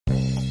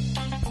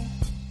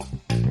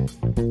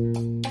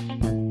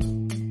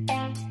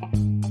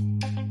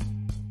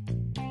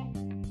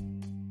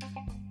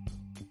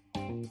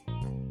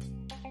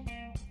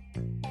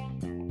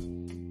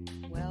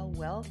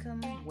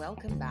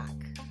Welcome back.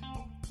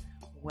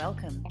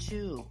 Welcome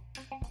to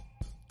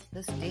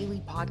this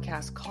daily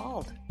podcast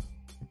called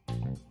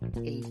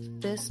A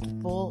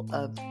Fistful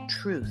of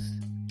Truth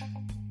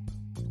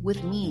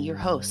with me, your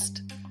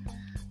host,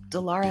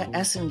 Delara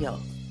Essengill.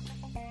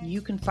 You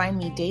can find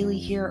me daily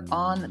here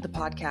on the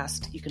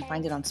podcast. You can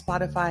find it on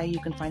Spotify. You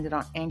can find it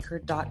on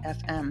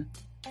anchor.fm.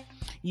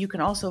 You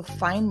can also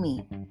find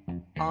me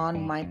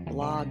on my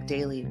blog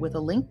daily with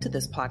a link to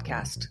this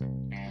podcast.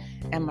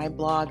 And my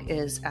blog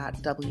is at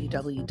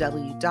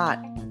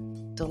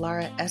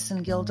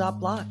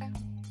www.delaraessengill.blog.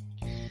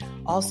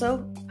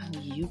 Also,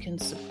 you can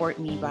support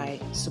me by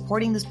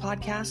supporting this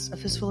podcast, A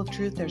Fistful of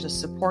Truth. There's a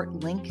support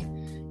link.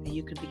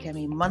 You could become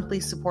a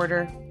monthly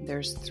supporter.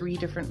 There's 3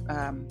 different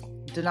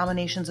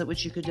denominations at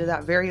which you could do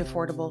that. Very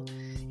affordable.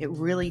 It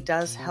really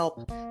does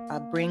help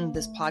bring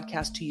this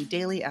podcast to you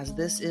daily, as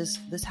this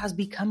has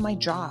become my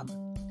job.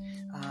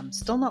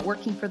 Still not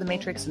working for the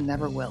Matrix and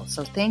never will.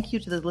 So thank you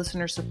to the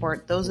listener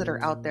support, those that are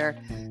out there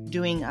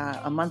doing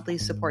a monthly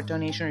support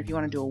donation. Or if you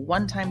want to do a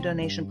one-time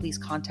donation, please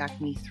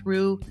contact me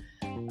through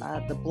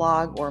the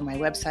blog or my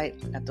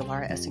website at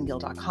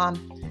delaraessengill.com,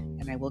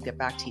 and I will get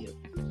back to you.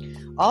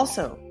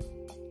 Also,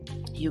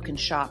 you can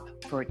shop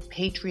for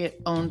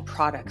Patriot-owned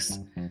products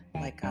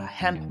like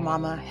Hemp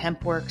Mama,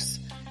 HempWorks,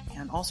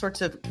 and all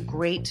sorts of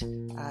great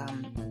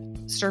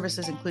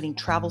services, including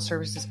travel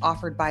services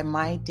offered by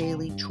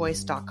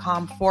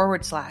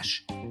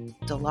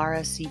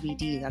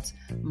mydailychoice.com/DelaraCBD. That's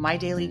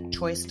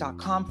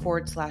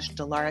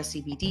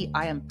mydailychoice.com/DelaraCBD.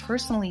 I am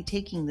personally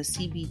taking the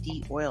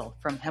CBD oil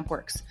from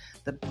HempWorks,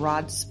 the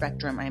broad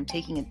spectrum. I am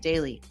taking it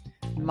daily.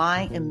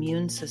 My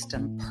immune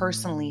system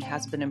personally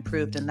has been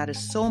improved, and that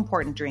is so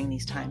important during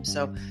these times.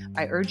 So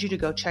I urge you to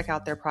go check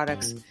out their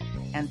products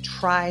and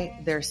try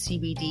their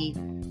CBD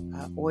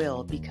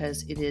oil,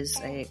 because it is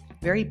a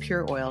very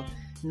pure oil.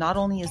 Not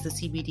only is the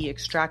CBD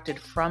extracted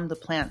from the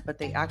plant, but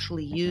they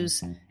actually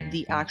use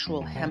the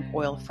actual hemp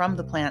oil from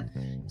the plant.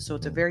 So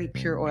it's a very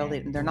pure oil.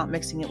 They're not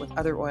mixing it with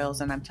other oils.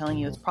 And I'm telling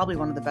you, it's probably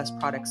one of the best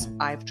products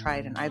I've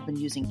tried. And I've been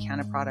using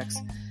Canna products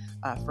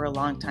for a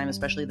long time,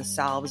 especially the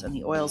salves and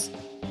the oils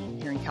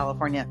here in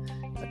California.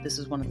 But this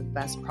is one of the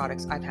best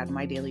products I've had.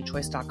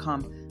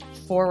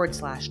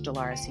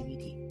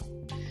 mydailychoice.com/DelaraCBD.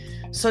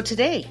 So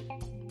today,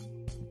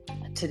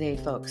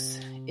 folks,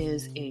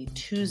 is a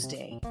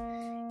Tuesday.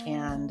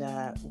 And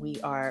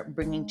we are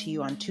bringing to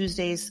you on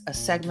Tuesdays a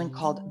segment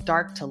called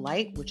Dark to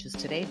Light, which is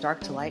today, Dark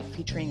to Light,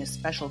 featuring a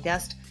special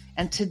guest.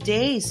 And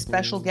today's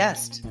special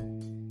guest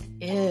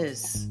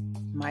is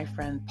my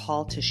friend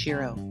Paul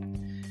Tashiro.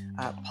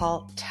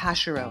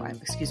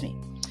 Excuse me.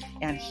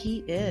 And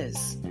he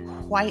is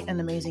quite an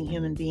amazing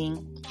human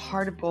being,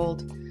 heart of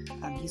gold.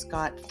 He's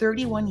got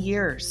 31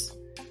 years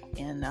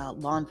in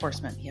law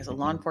enforcement. He has a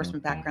law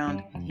enforcement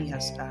background. He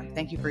has,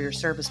 thank you for your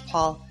service,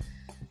 Paul.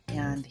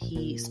 And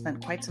he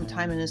spent quite some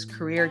time in his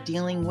career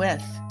dealing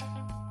with,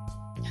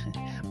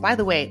 by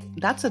the way,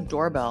 that's a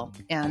doorbell,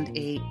 and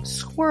a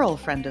squirrel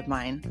friend of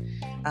mine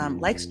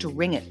likes to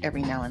ring it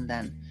every now and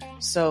then.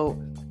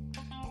 So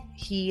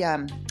he,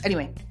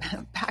 anyway,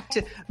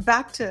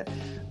 back to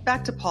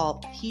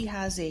Paul. He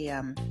has a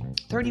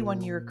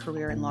 31-year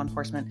career in law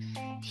enforcement.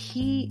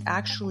 He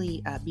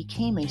actually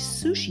became a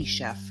sushi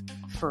chef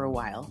for a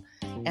while,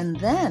 and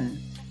then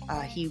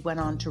he went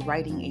on to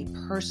writing a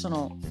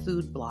personal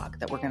food blog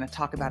that we're going to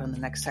talk about in the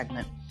next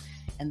segment.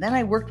 And then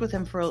I worked with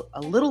him for a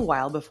little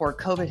while before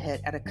COVID hit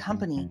at a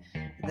company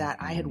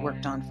that I had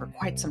worked on for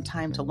quite some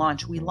time to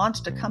launch. We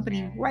launched a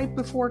company right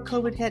before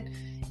COVID hit,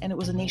 and it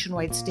was a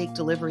nationwide steak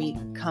delivery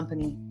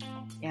company.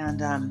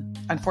 And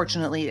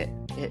unfortunately,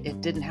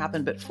 it didn't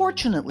happen. But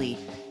fortunately,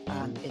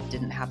 it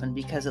didn't happen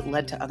because it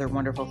led to other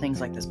wonderful things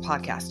like this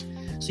podcast.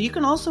 So you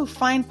can also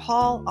find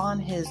Paul on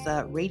his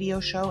radio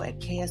show at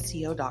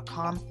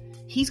ksco.com.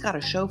 He's got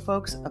a show,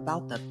 folks,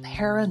 about the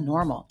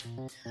paranormal,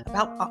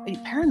 about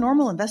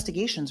paranormal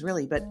investigations,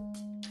 really. But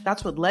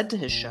that's what led to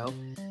his show,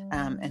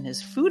 and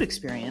his food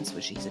experience,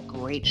 which he's a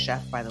great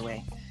chef, by the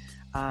way,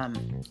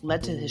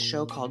 led to his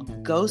show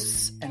called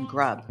Ghosts and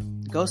Grub.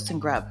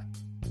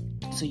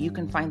 So you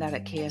can find that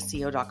at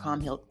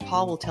ksco.com.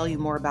 Paul will tell you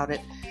more about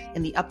it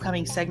in the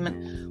upcoming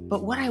segment.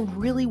 But what I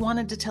really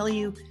wanted to tell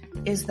you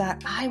is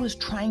that I was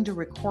trying to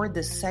record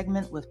this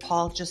segment with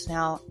Paul just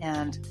now,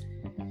 and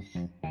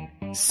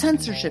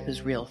censorship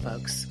is real,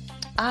 folks.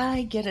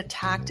 I get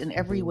attacked in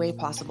every way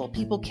possible.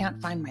 People can't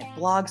find my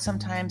blog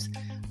sometimes.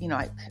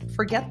 I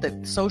forget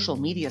the social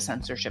media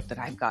censorship that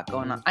I've got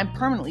going on. I'm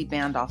permanently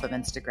banned off of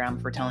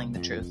Instagram for telling the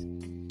truth.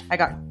 I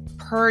got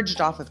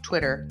purged off of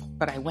Twitter,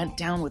 but I went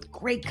down with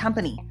great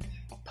company,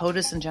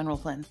 POTUS and General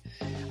Flynn.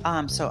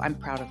 So I'm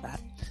proud of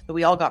that. But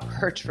we all got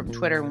purged from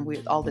Twitter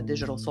when all the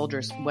digital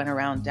soldiers went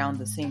around down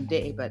the same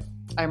day. But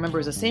I remember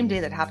it was the same day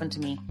that happened to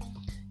me,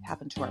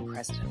 happened to our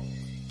president.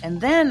 And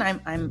then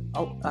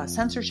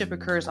censorship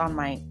occurs on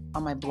my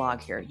on my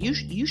blog here.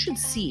 You should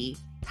see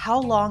how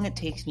long it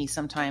takes me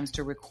sometimes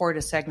to record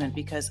a segment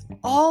because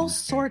all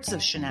sorts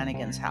of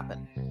shenanigans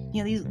happen.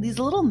 You know, these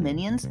little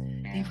minions,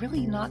 they've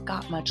really not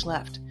got much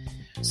left.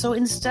 So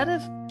instead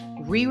of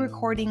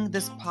re-recording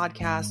this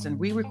podcast and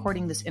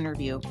re-recording this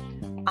interview,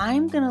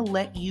 I'm going to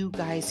let you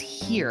guys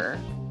hear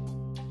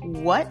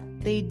what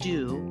they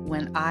do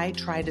when I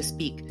try to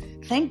speak.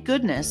 Thank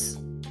goodness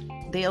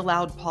they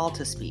allowed Paul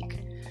to speak.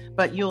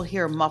 But you'll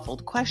hear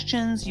muffled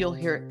questions. You'll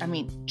hear,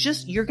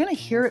 you're going to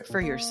hear it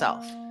for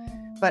yourself.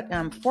 But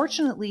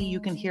fortunately, you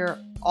can hear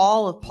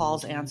all of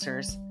Paul's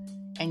answers,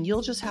 and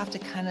you'll just have to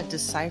kind of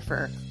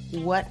decipher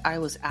what I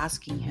was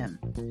asking him.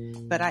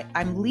 But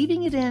I'm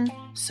leaving it in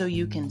so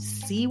you can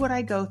see what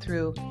I go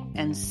through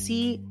and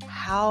see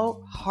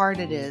how hard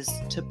it is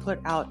to put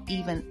out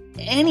even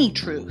any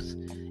truth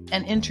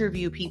and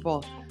interview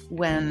people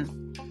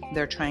when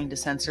they're trying to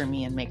censor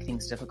me and make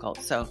things difficult.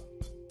 So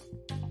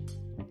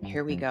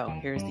here we go.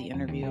 Here's the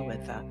interview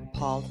with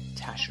Paul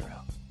Tashiro.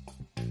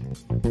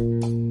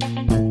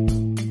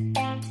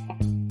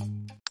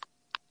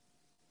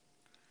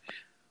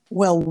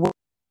 Well,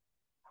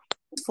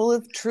 full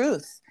of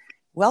truth.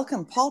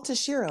 Welcome, Paul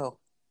Tashiro.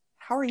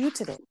 How are you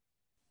today?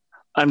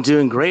 I'm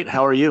doing great.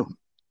 How are you?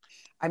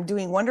 I'm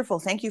doing wonderful.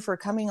 Thank you for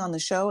coming on the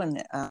show and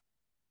with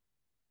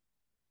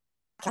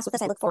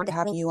us. I look forward to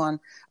having you on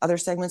other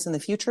segments in the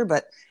future,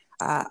 but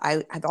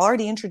I've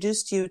already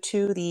introduced you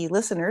to the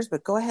listeners,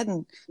 but go ahead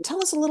and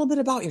tell us a little bit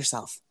about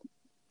yourself.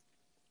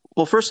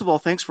 Well, first of all,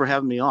 thanks for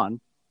having me on.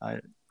 I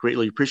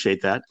greatly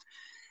appreciate that.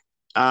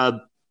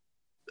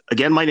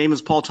 Again, my name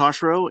is Paul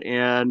Tashiro,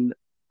 and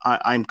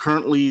I'm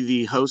currently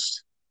the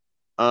host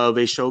of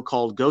a show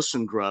called Ghost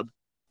and Grub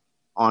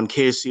on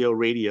KSCO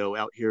Radio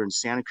out here in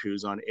Santa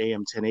Cruz on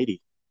AM 1080.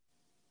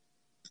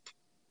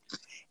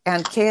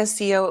 And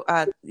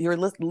KSCO, your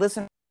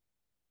listener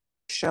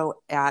show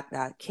at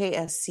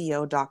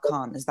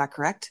ksco.com. Is that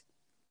correct?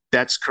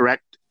 That's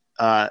correct.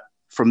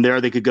 From there,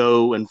 they could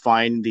go and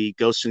find the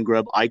Ghost and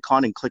Grub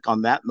icon and click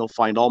on that, and they'll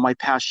find all my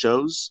past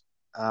shows.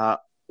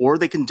 Or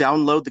they can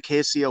download the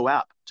KSCO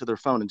app to their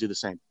phone and do the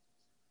same.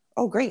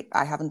 Oh, great.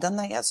 I haven't done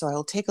that yet, so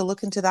I'll take a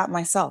look into that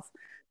myself.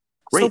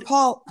 Great. So,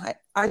 Paul,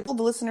 I told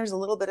the listeners a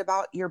little bit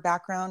about your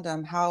background,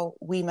 how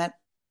we met.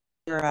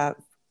 Your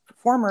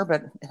former,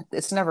 but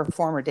it's never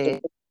former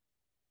day.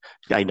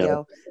 I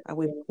know.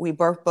 We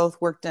both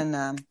worked in,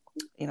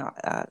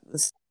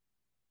 this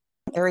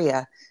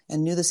area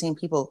and knew the same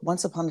people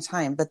once upon a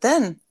time. But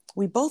then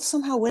we both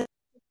somehow went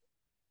to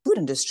the food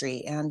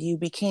industry, and you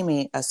became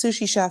a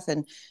sushi chef,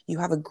 and you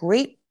have a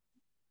great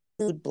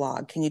food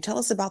blog. Can you tell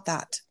us about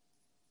that?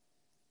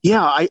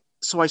 Yeah, I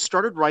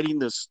started writing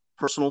this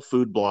personal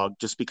food blog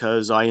just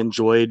because I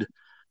enjoyed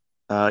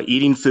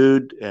eating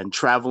food and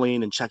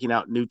traveling and checking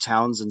out new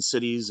towns and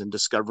cities and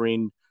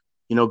discovering,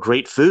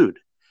 great food.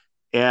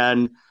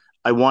 And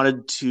I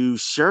wanted to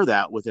share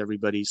that with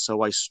everybody.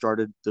 So I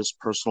started this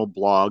personal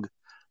blog.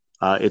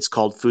 It's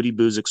called Foodie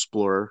Booze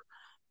Explorer.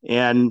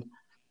 And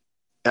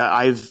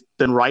I've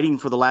been writing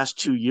for the last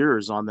 2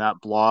 years on that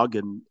blog,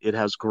 and it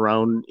has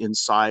grown in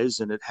size,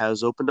 and it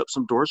has opened up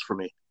some doors for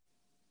me.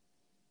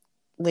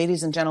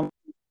 Ladies and gentlemen,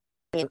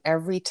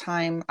 every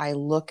time I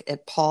look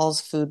at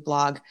Paul's food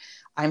blog,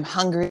 I'm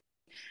hungry.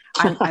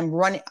 I'm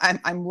running.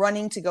 I'm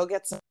running to go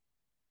get some.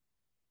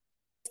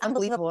 It's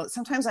unbelievable.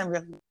 Sometimes I'm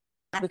really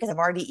mad because I've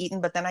already eaten,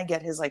 but then I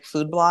get his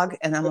food blog,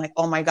 and I'm like,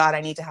 oh my god,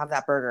 I need to have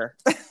that burger.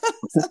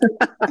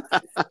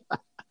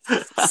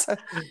 So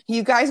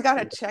you guys got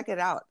to check it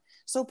out.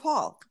 So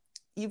Paul,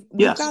 we've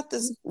got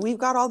this. We've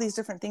got all these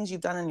different things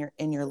you've done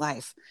in your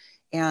life,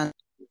 and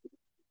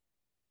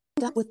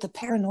end up with the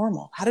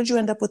paranormal. How did you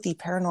end up with the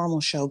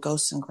paranormal show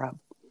Ghosts and Grub?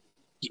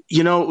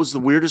 It was the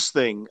weirdest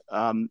thing.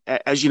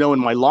 As you know, in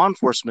my law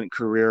enforcement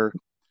career,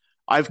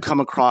 I've come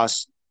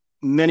across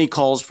many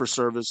calls for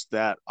service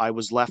that I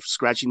was left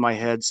scratching my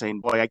head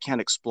saying, boy, I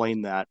can't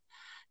explain that.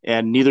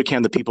 And neither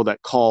can the people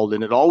that called.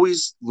 And it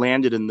always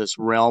landed in this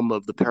realm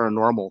of the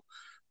paranormal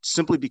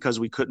simply because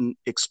we couldn't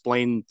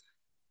explain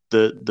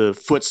the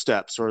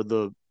footsteps or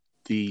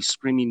the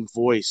screaming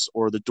voice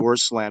or the door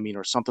slamming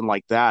or something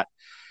like that.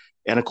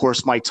 And of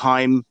course, my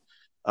time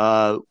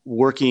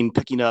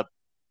picking up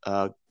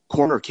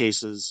corner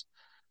cases,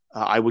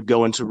 I would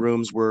go into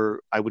rooms where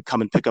I would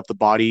come and pick up the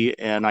body,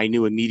 and I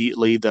knew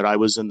immediately that I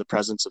was in the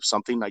presence of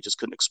something. I just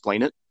couldn't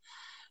explain it.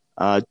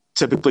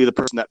 Typically, the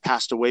person that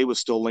passed away was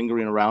still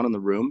lingering around in the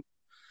room.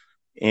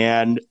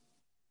 And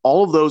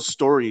all of those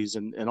stories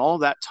and all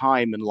of that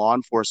time in law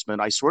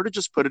enforcement, I sort of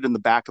just put it in the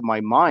back of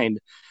my mind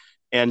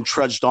and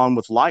trudged on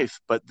with life.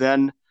 But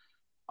then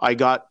I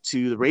got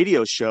to the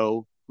radio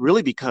show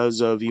really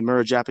because of the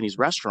Imura Japanese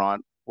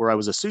restaurant where I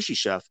was a sushi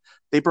chef.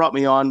 They brought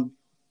me on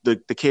the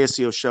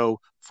KSCO show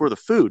for the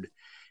food.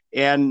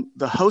 And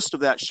the host of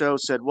that show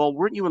said, well,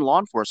 weren't you in law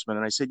enforcement?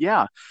 And I said,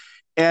 yeah.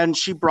 And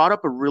she brought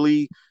up a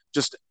really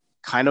just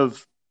kind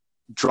of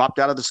dropped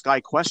out of the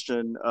sky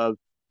question of,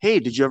 hey,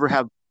 did you ever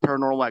have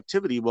paranormal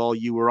activity while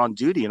you were on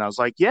duty? And I was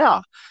like,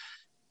 yeah.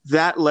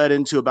 That led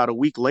into about a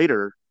week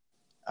later,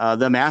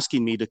 them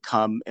asking me to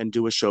come and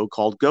do a show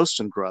called Ghost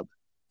and Grub.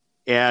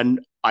 And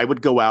I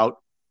would go out.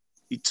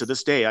 To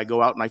this day, I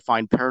go out and I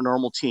find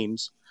paranormal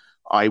teams.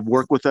 I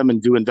work with them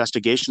and do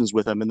investigations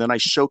with them, and then I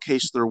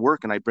showcase their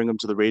work and I bring them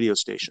to the radio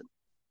station.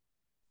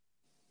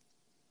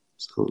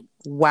 So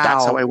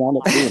that's how Wow. I wound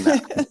up doing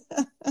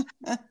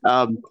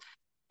that.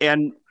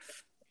 And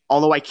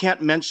although I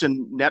can't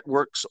mention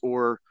networks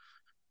or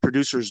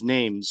producers'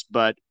 names,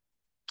 but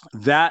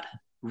that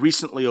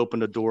recently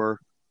opened a door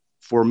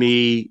for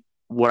me.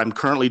 What I'm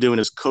currently doing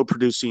is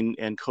co-producing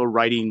and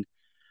co-writing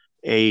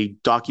a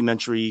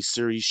documentary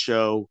series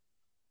show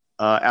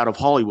out of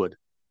Hollywood,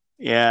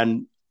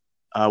 and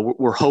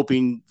we're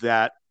hoping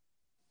that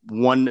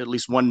at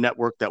least one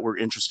network that we're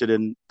interested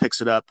in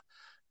picks it up.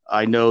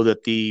 I know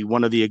that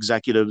one of the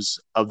executives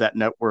of that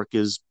network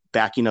is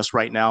backing us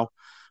right now,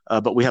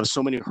 but we have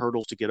so many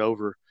hurdles to get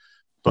over.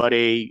 But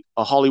a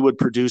Hollywood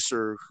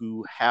producer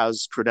who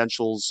has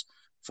credentials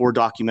for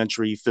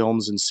documentary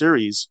films and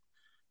series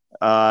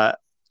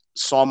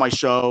saw my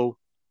show,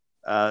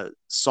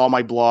 saw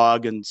my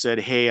blog, and said,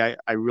 "Hey,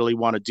 I really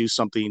want to do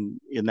something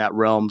in that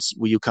realm.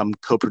 Will you come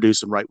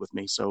co-produce and write with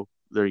me?" So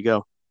there you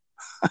go.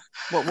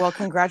 Well,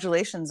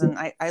 congratulations. And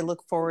I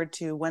look forward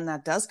to when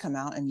that does come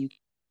out and you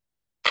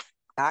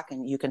back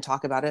and you can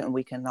talk about it, and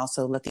we can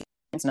also let the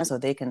audience know so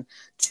they can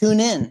tune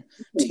in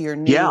to your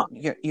new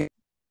your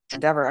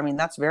endeavor. I mean,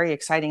 that's very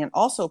exciting. And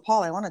also,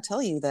 Paul, I want to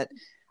tell you that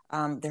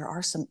there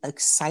are some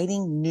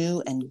exciting,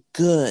 new, and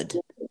good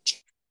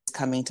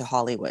coming to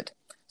Hollywood.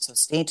 So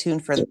stay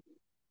tuned for the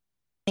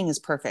thing is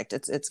perfect.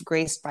 It's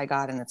graced by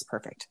God and it's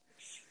perfect.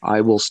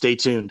 I will stay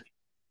tuned.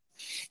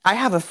 I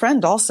have a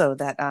friend also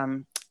that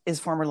is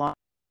former law.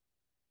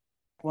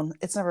 Well,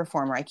 it's never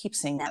former. I keep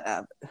saying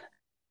that.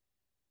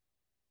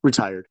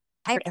 Retired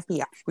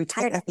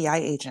FBI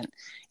agent,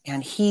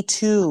 and he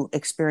too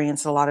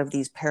experienced a lot of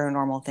these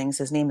paranormal things.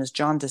 His name is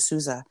John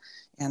D'Souza,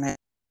 and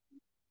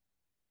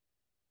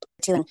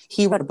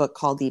he wrote a book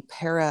called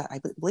I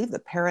believe the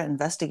Para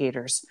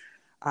Investigators.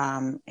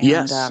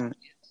 Yes.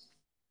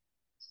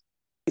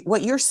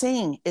 What you're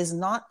saying is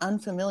not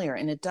unfamiliar,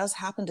 and it does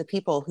happen to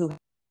people who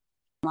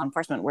law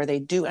enforcement where they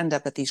do end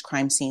up at these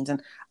crime scenes.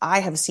 And I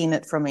have seen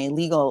it from a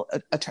legal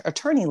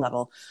attorney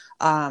level,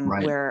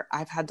 Right. where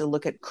I've had to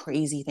look at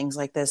crazy things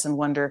like this and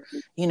wonder,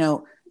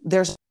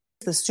 there's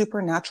the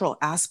supernatural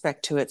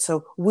aspect to it.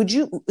 So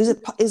is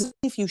it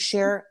if you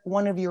share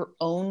one of your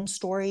own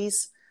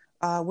stories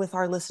with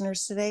our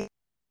listeners today?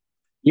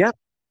 Yeah.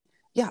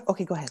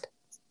 Okay, go ahead.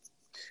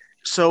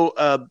 So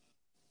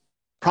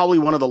probably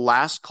one of the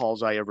last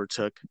calls I ever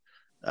took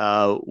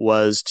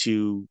was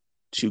to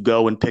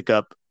go and pick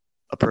up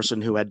a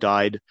person who had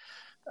died.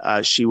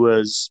 She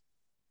was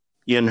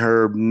in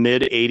her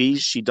mid 80s.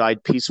 She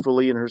died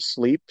peacefully in her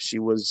sleep. She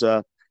was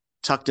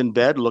tucked in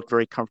bed, looked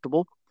very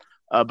comfortable,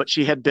 but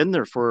she had been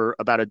there for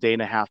about a day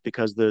and a half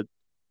because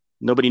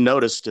nobody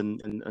noticed,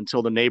 and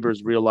until the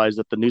neighbors realized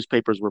that the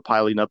newspapers were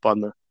piling up on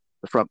the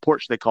front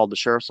porch. They called the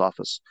sheriff's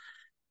office.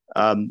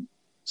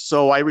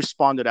 So I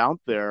responded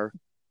out there,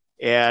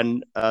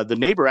 and the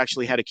neighbor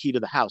actually had a key to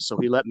the house, so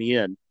he let me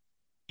in.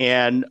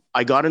 And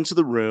I got into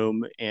the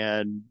room,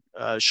 and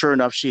sure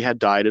enough, she had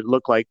died. It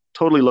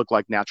totally looked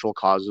like natural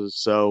causes.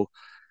 So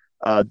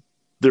there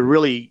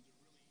really,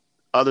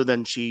 other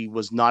than she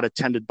was not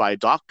attended by a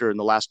doctor in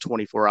the last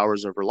 24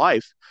 hours of her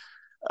life,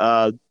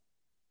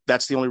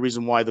 that's the only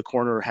reason why the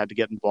coroner had to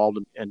get involved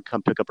and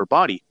come pick up her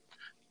body.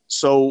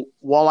 So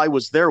while I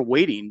was there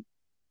waiting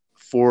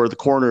for the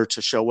coroner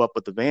to show up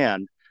with the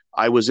van,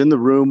 I was in the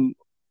room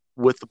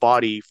with the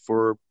body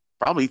for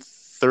probably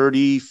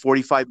 30,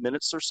 45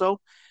 minutes or so,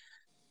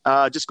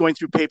 just going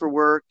through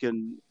paperwork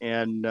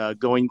and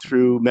going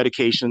through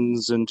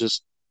medications and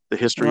just the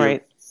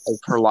history of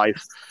her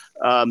life.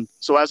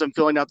 So as I'm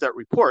filling out that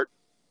report,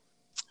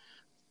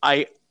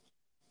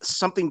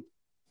 something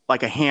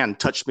like a hand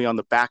touched me on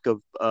the back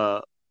of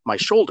my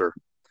shoulder.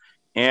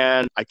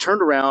 And I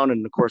turned around,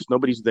 and of course,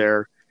 nobody's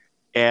there.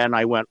 And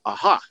I went,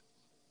 aha,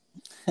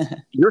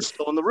 you're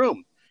still in the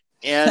room.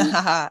 And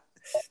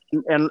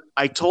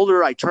I told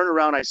her, I turned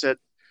around, I said,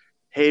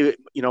 hey,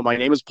 my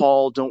name is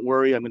Paul. Don't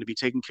worry. I'm going to be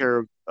taking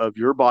care of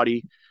your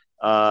body.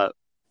 We're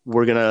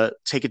going to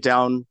take it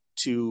down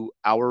to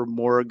our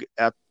morgue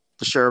at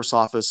the sheriff's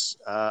office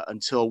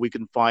until we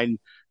can find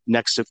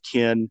next of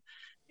kin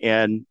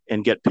and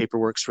get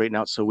paperwork straightened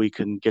out so we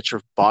can get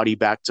your body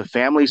back to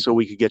family so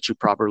we could get you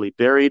properly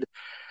buried.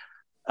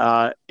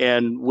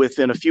 And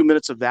within a few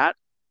minutes of that,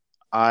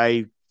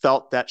 I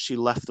felt that she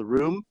left the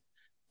room,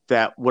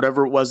 that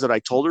whatever it was that I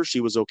told her, she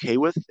was okay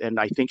with. And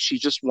I think she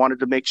just wanted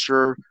to make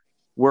sure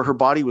where her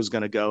body was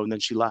going to go. And then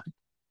she left.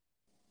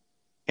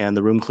 And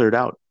the room cleared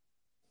out.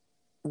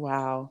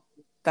 Wow.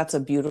 That's a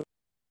beautiful,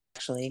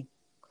 actually.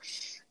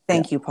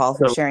 Thank you, Paul,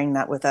 for sharing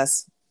that with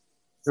us.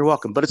 You're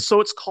welcome. But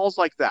it's calls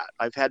like that.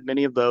 I've had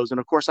many of those. And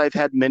of course, I've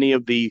had many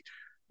of the,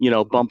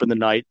 bump in the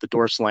night, the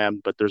door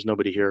slammed, but there's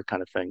nobody here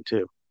kind of thing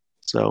too.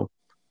 So.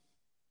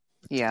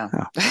 Yeah.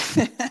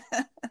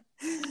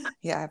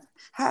 Yeah.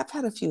 I've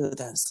had a few of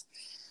those.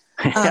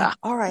 Yeah.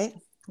 All right.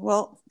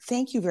 Well,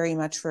 thank you very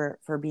much for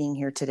being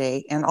here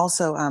today. And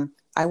also,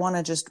 I want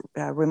to just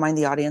remind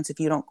the audience, if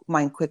you don't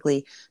mind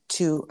quickly,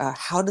 to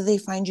how do they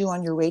find you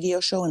on your radio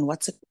show and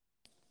what's it?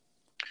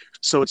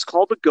 So it's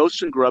called the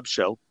Ghost and Grub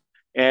Show.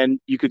 And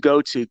you could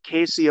go to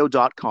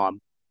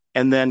kco.com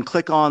and then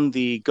click on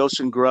the Ghost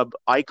and Grub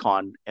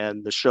icon,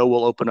 and the show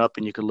will open up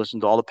and you can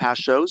listen to all the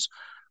past shows,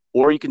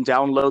 or you can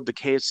download the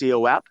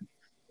KCO app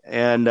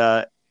and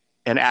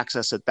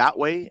access it that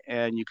way.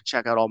 And you can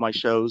check out all my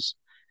shows.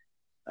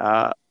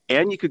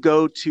 And you could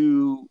go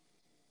to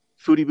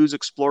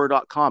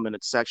foodieboozeexplorer.com, and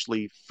it's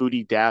actually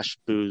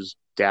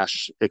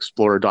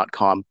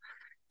foodie-booze-explorer.com,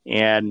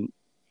 and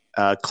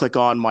click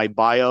on my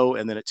bio,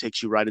 and then it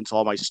takes you right into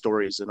all my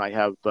stories. And I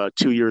have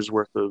 2 years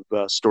worth of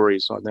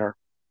stories on there.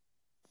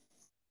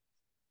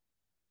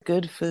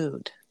 Good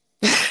food.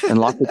 And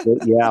lots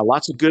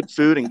of good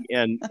food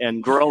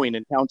and growing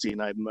and counting.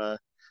 I'm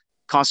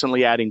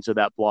constantly adding to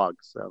that blog.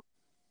 So,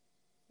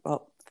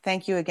 well,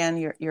 thank you again.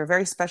 You're a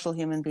very special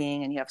human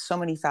being, and you have so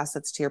many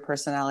facets to your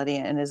personality.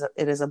 And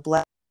it is a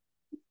blessing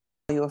to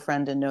call you a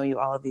friend and know you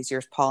all of these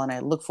years, Paul. And I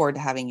look forward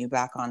to having you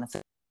back on.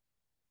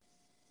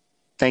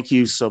 Thank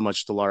you so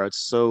much, Delara. It's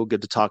so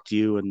good to talk to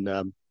you,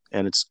 and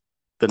it's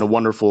been a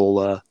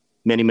wonderful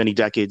many, many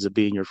decades of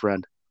being your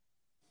friend.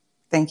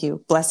 Thank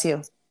you. Bless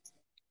you.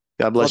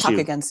 God bless you. We'll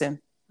talk again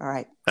soon. All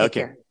right. Take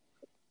care.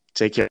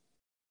 Take care.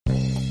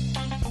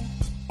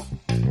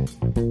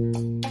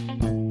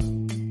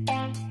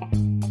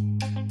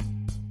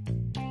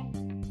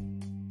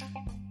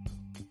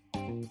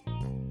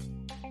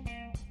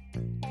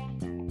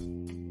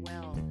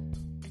 Well,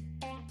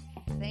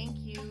 thank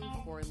you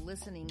for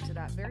listening to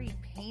that very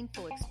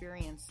painful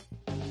experience.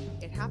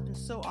 It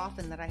happens so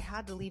often that I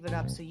had to leave it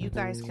up so you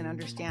guys can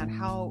understand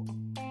how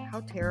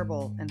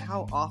terrible and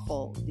how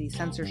awful the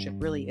censorship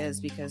really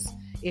is, because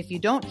if you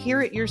don't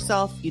hear it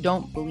yourself, you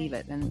don't believe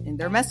it. And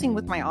they're messing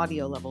with my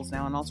audio levels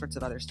now and all sorts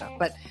of other stuff.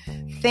 But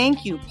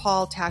thank you,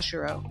 Paul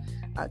Tashiro,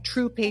 a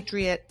true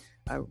patriot,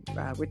 a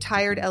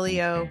retired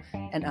LEO,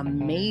 an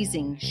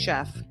amazing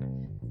chef.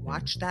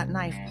 Watch that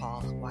knife,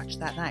 Paul. Watch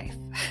that knife.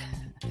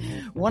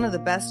 One of the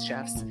best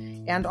chefs.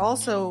 And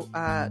also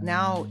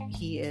now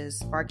he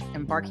is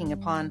embarking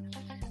upon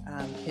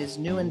his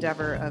new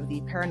endeavor of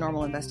the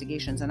paranormal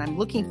investigations. And I'm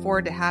looking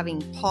forward to having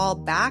Paul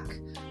back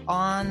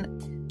on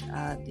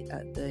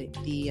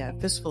the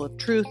Fistful of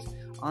Truth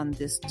on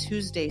this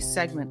Tuesday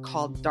segment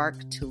called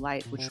Dark to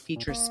Light, which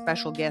features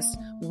special guests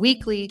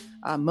weekly,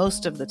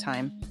 most of the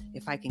time,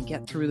 if I can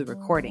get through the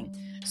recording.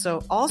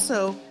 So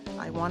also,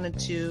 I wanted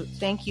to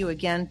thank you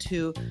again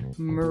to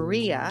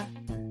Maria.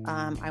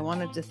 I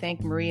wanted to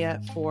thank Maria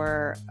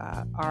for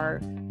our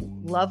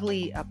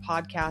lovely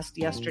podcast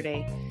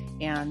yesterday.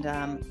 And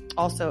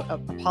also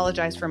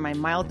apologize for my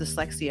mild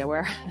dyslexia,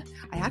 where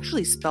I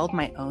actually spelled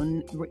my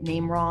own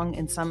name wrong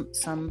in some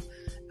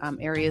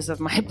areas of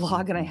my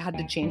blog, and I had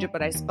to change it,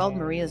 but I spelled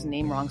Maria's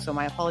name wrong. So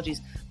my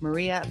apologies,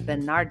 Maria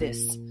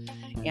Bernardis.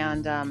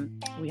 And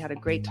we had a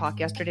great talk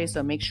yesterday,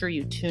 so make sure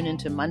you tune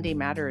into Monday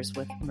Matters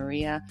with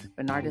Maria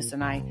Bernardis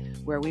and I,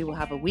 where we will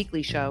have a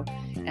weekly show.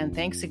 And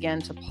thanks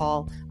again to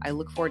Paul. I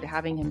look forward to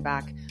having him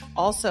back.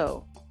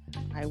 Also,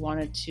 I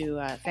wanted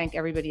to thank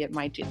everybody at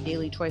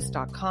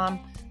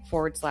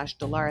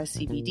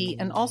mydailychoice.com/DelaraCBD.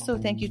 And also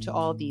thank you to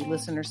all the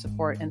listener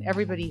support and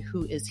everybody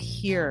who is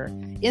here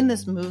in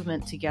this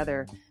movement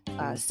together,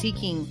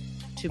 seeking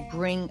to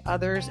bring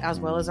others as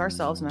well as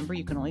ourselves. Remember,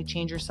 you can only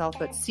change yourself,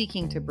 but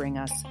seeking to bring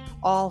us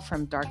all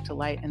from dark to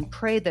light, and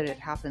pray that it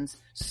happens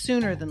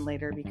sooner than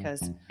later,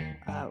 because,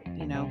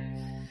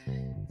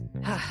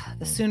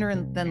 the sooner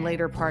than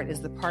later part is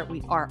the part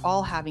we are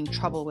all having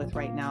trouble with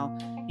right now,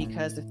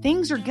 because if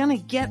things are going to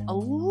get a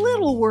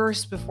little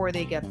worse before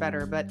they get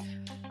better. But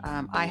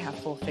I have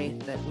full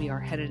faith that we are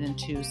headed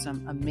into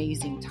some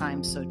amazing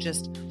times. So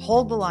just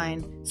hold the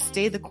line,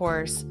 stay the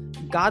course.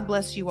 God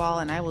bless you all.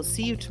 And I will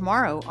see you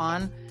tomorrow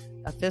on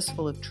A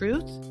Fistful of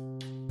Truth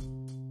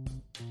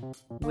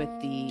with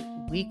the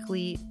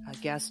weekly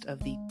guest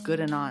of the Good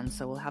Anon.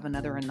 So we'll have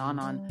another Anon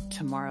on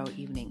tomorrow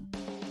evening.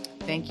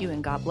 Thank you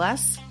and God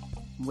bless.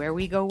 Where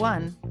we go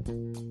one,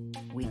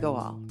 we go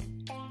all.